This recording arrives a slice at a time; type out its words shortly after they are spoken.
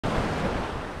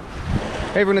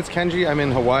Hey everyone, it's Kenji. I'm in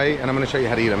Hawaii and I'm going to show you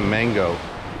how to eat a mango.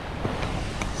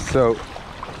 So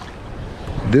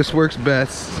this works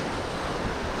best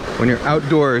when you're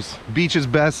outdoors. Beach is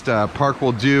best, park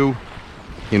will do,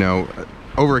 you know,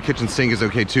 over a kitchen sink is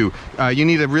okay too. You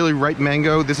need a really ripe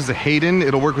mango. This is a Hayden.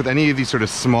 It'll work with any of these sort of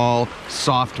small,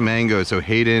 soft mangoes. So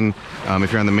Hayden,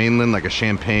 if you're on the mainland, like a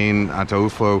Champagne,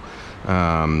 Ataufo,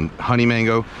 honey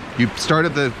mango. You start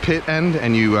at the pit end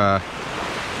and you, at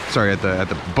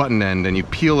the button end, and you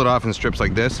peel it off in strips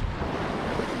like this.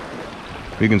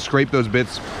 You can scrape those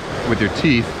bits with your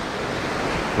teeth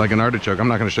like an artichoke. I'm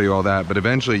not going to show you all that, but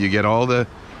eventually you get all that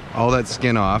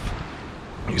skin off.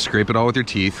 You scrape it all with your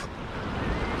teeth.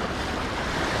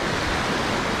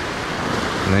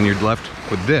 And then you're left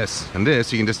with this, and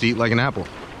this you can just eat like an apple.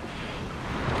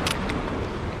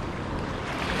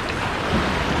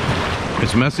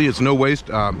 It's messy, it's no waste,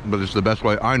 but it's the best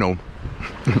way I know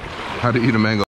how to eat a mango.